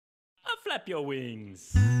flap your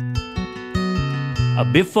wings.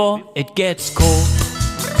 Before it gets cold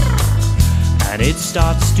and it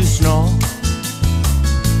starts to snow,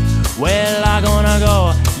 well, I'm gonna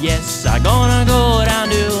go, yes, I'm gonna go down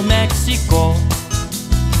to Mexico.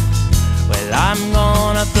 Well, I'm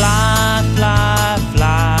gonna fly, fly,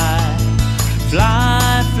 fly,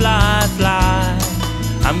 fly, fly, fly.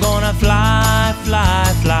 I'm gonna fly,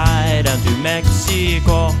 fly, fly down to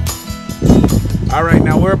Mexico. All right,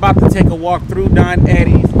 now we're about to take a walk through Don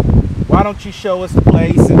Eddie's. Why don't you show us the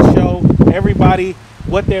place and show everybody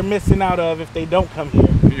what they're missing out of if they don't come here?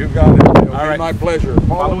 You got it. It'll All be right. my pleasure.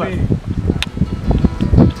 Follow me.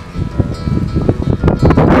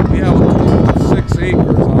 We have a total of 6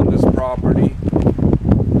 acres on this property.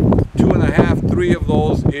 2.5, 3 of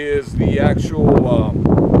those is the actual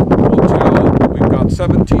hotel. We've got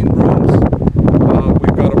 17 rooms.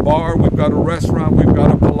 We've got a bar. We've got a restaurant. We've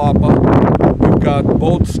got a palapa. We've got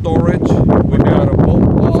boat storage. We've got a boat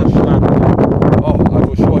wash. Oh, I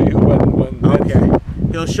will show you when Okay.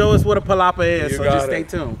 He'll show us what a palapa is, so just stay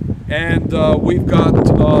tuned. And we've got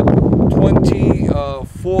 20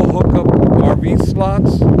 full hookup RV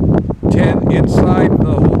slots, 10 inside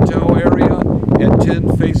the hotel area, and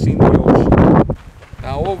 10 facing the ocean.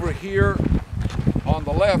 Now over here on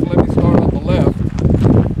the left, let me start on the left.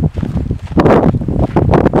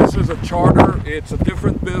 This is a charter. It's a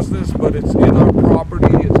different business, but it's in our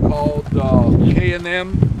property. It's called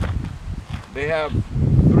K&M. They have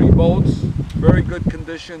 3 boats, very good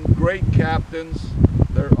condition, great captains.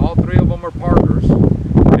 All 3 of them are partners,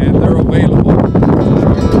 and they're available.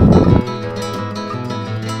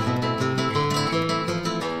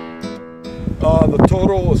 The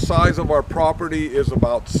total size of our property is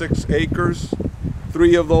about 6 acres.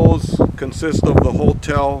 3 of those consist of the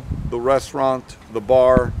hotel, the restaurant, the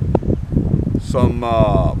bar, some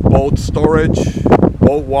boat storage,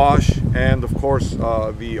 boat wash, and of course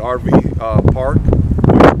the RV park,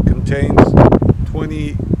 which contains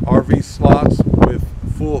 20 RV slots with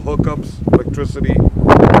full hookups, electricity,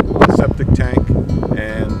 septic tank,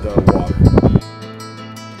 and water.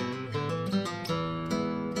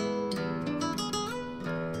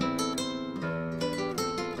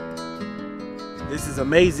 This is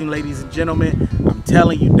amazing, ladies and gentlemen. I'm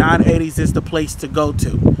telling you, Don Eddie's is the place to go to.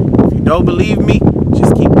 If you don't believe me,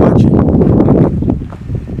 just keep watching.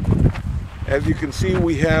 As you can see,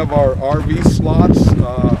 we have our RV slots.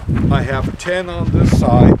 I have 10 on this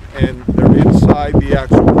side, and they're inside the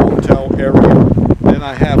actual hotel area. Then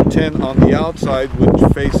I have 10 on the outside, which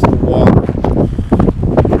face the water.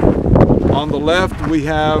 On the left, we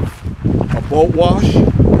have a boat wash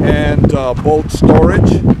and boat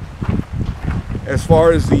storage. As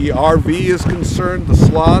far as the RV is concerned, the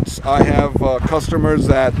slots, I have customers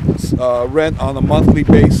that rent on a monthly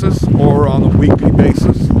basis or on a weekly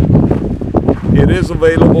basis. It is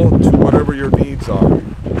available to whatever your needs are.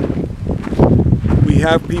 We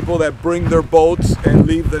have people that bring their boats and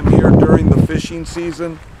leave them here during the fishing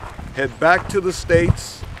season, head back to the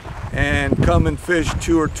States, and come and fish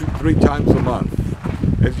 2 or 3 times a month.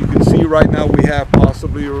 As you can see right now, we have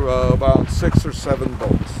possibly about 6 or 7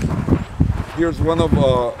 boats. Here's one of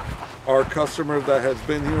our customers that has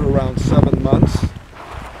been here around 7 months.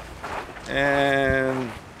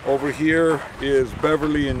 And over here is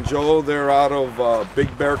Beverly and Joe. They're out of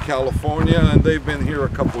Big Bear, California, and they've been here a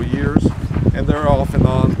couple years. And they're off and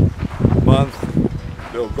on a month.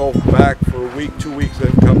 They'll go back for a week, 2 weeks,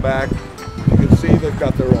 then come back. You can see they've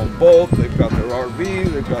got their own boat, they've got their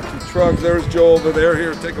RV, they've got 2 trucks. There's Joe over there.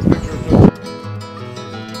 Here, take a picture of Joe.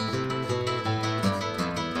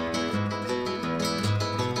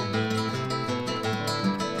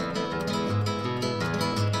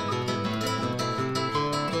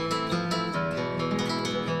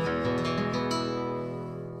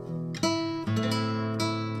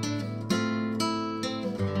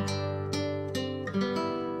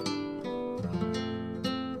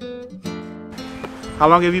 How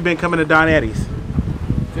long have you been coming to Don Eddie's?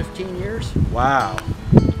 15 years. Wow.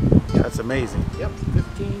 That's amazing. Yep,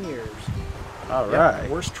 15 years. All Yep, right.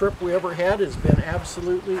 worst trip we ever had has been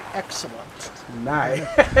absolutely excellent. Nice.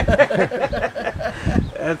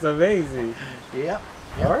 That's amazing. Yep.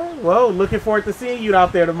 All right. Well, looking forward to seeing you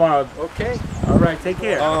out there tomorrow. Okay. All right. Take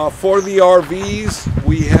care. For the RVs,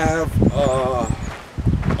 we have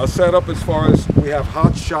a setup as far as we have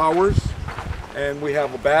hot showers, and we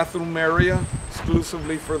have a bathroom area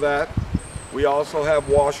exclusively for that. We also have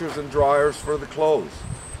washers and dryers for the clothes.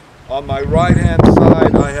 On my right hand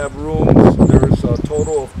side, I have rooms. There's a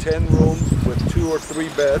total of 10 rooms with 2 or 3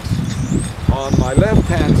 beds. On my left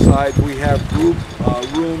hand side, we have group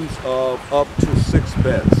rooms of up to 6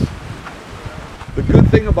 beds. The good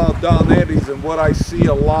thing about Don Eddie's, and what I see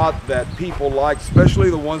a lot that people like, especially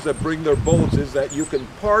the ones that bring their boats, is that you can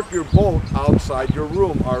park your boat outside your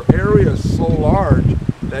room. Our area is so large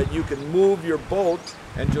that you can move your boat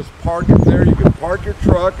and just park it there. You can park your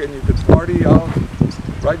truck and you can party out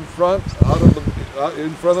right in front,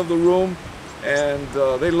 in front of the room. And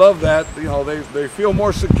they love that. You know, they feel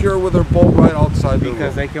more secure with their boat right outside the room.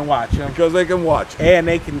 Because they can watch them. Because they can watch. And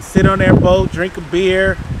they can sit on their boat, drink a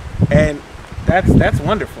beer, and that's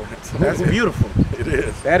wonderful. That's beautiful. It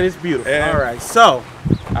is. That is beautiful. And all right. So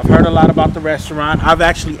I've heard a lot about the restaurant. I've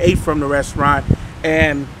actually ate from the restaurant,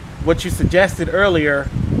 and what you suggested earlier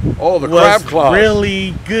the was crab claws.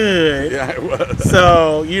 really good. Yeah, it was.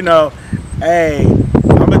 So, you know, hey,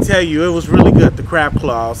 I'm gonna tell you, it was really good, the crab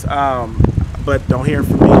claws. But don't hear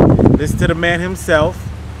from me. Listen to the man himself,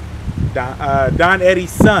 Don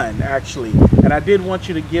Eddie's son, actually. And I did want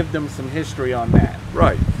you to give them some history on that.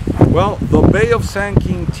 Right. Well, the Bay of San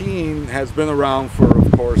Quintin has been around for,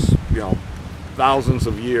 of course, you know, thousands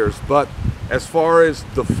of years. But as far as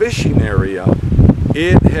the fishing area,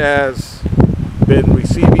 it has been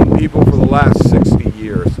receiving people for the last 60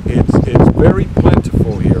 years. It's very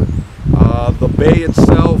plentiful here. The bay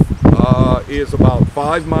itself is about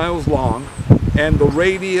 5 miles long, and the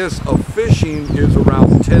radius of fishing is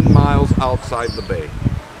around 10 miles outside the bay.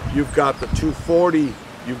 You've got the 240,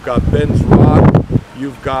 you've got Ben's Rock,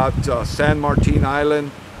 you've got San Martin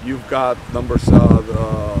Island, you've got number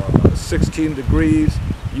 16 degrees,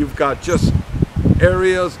 you've got just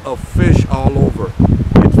areas of fish all over.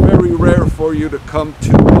 It's very rare for you to come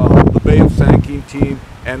to the Bay of San Quintin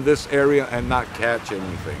and this area and not catch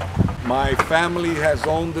anything. My family has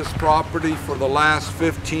owned this property for the last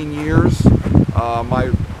 15 years.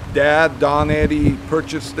 My dad, Don Eddie,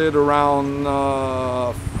 purchased it around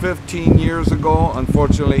 15 years ago.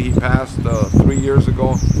 Unfortunately, he passed 3 years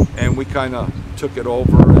ago, and we kind of took it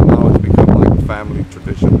over, and now it's become like a family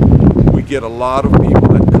tradition. We get a lot of people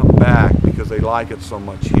that come back because they like it so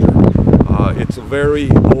much here. It's a very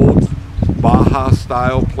old Baja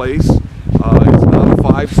style place. It's not a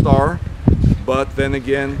 5-star, but then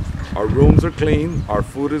again, our rooms are clean, our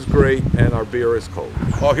food is great, and our beer is cold.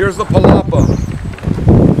 Oh, here's the palapa.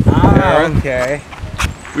 Aaron. Okay.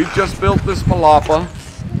 We've just built this palapa.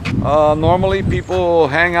 Normally people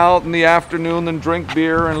hang out in the afternoon and drink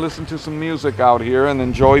beer and listen to some music out here and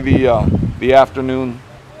enjoy the afternoon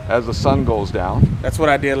as the sun goes down. That's what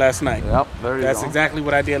I did last night. Yep, there you go. That's exactly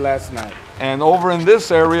what I did last night. And over in this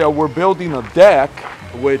area, we're building a deck,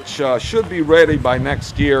 which should be ready by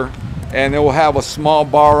next year. And it will have a small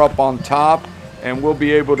bar up on top, and we'll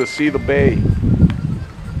be able to see the bay.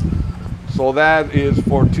 So that is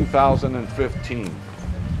for 2015.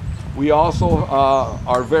 We also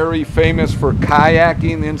are very famous for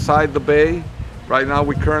kayaking inside the bay. Right now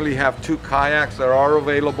we currently have 2 kayaks that are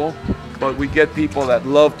available, but we get people that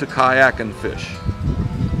love to kayak and fish.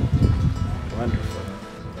 Wonderful.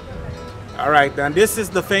 All right, Don, this is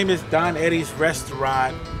the famous Don Eddie's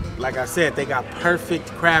restaurant. Like I said, they got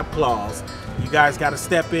perfect crab claws. You guys got to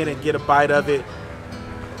step in and get a bite of it.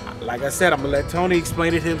 Like I said, I'm going to let Tony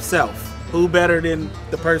explain it himself. Who better than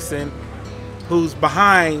the person who's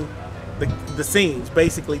behind the scenes,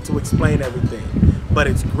 basically, to explain everything. But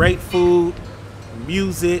it's great food,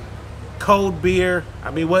 music, cold beer.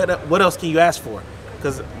 I mean, what else can you ask for?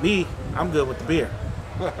 Because me, I'm good with the beer.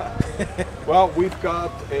 Well, we've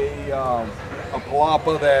got a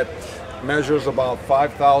palapa that measures about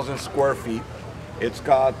 5,000 square feet. It's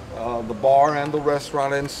got the bar and the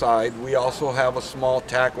restaurant inside. We also have a small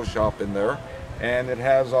taco shop in there, and it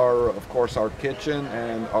has of course, our kitchen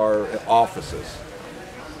and our offices.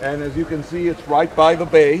 And as you can see, it's right by the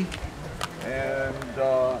bay, and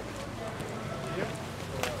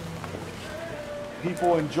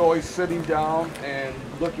people enjoy sitting down and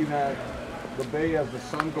looking at the bay as the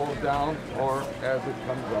sun goes down or as it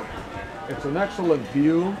comes up. It's an excellent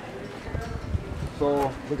view.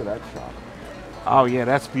 So look at that shot. Oh yeah,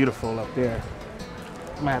 that's beautiful up there.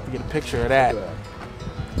 I'm gonna have to get a picture of that.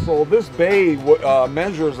 So this bay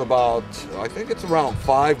measures about, I think it's around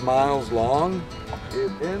 5 miles long.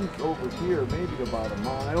 It ends over here, maybe about a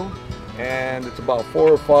mile, and it's about 4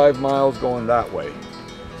 or 5 miles going that way.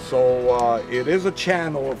 So it is a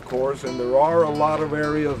channel, of course, and there are a lot of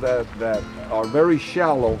areas that are very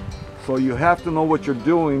shallow. So you have to know what you're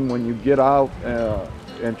doing when you get out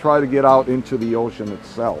and try to get out into the ocean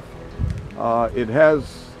itself.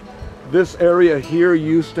 This area here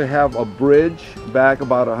used to have a bridge back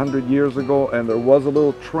about 100 years ago, and there was a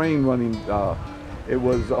little train running. It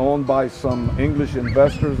was owned by some English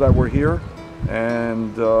investors that were here,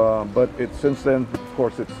 and but since then, of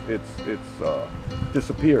course, it's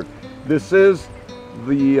disappeared. This is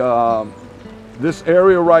this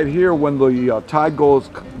area right here, when the tide goes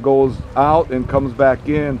out and comes back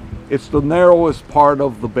in, it's the narrowest part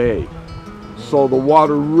of the bay. So the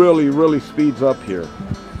water really speeds up here.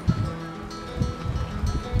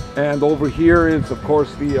 And over here is, of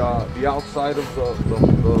course, the outside of the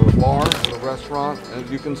bar, the restaurant. As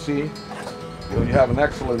you can see, you have an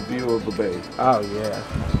excellent view of the bay. Oh yeah.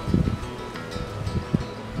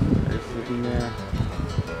 They're sitting there.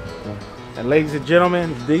 And ladies and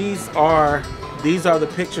gentlemen, these are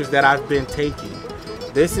the pictures that I've been taking.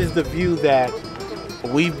 This is the view that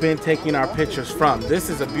we've been taking our pictures from. This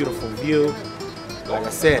is a beautiful view. Like I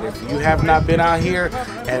said, if you have not been out here,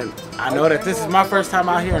 and I know that this is my first time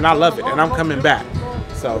out here and I love it and I'm coming back.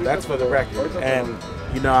 So that's for the record. And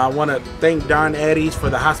you know, I want to thank Don Eddie's for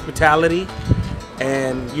the hospitality,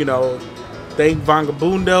 and you know, thank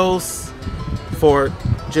Vagabundos for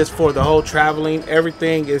the whole traveling.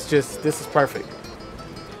 Everything is just, this is perfect.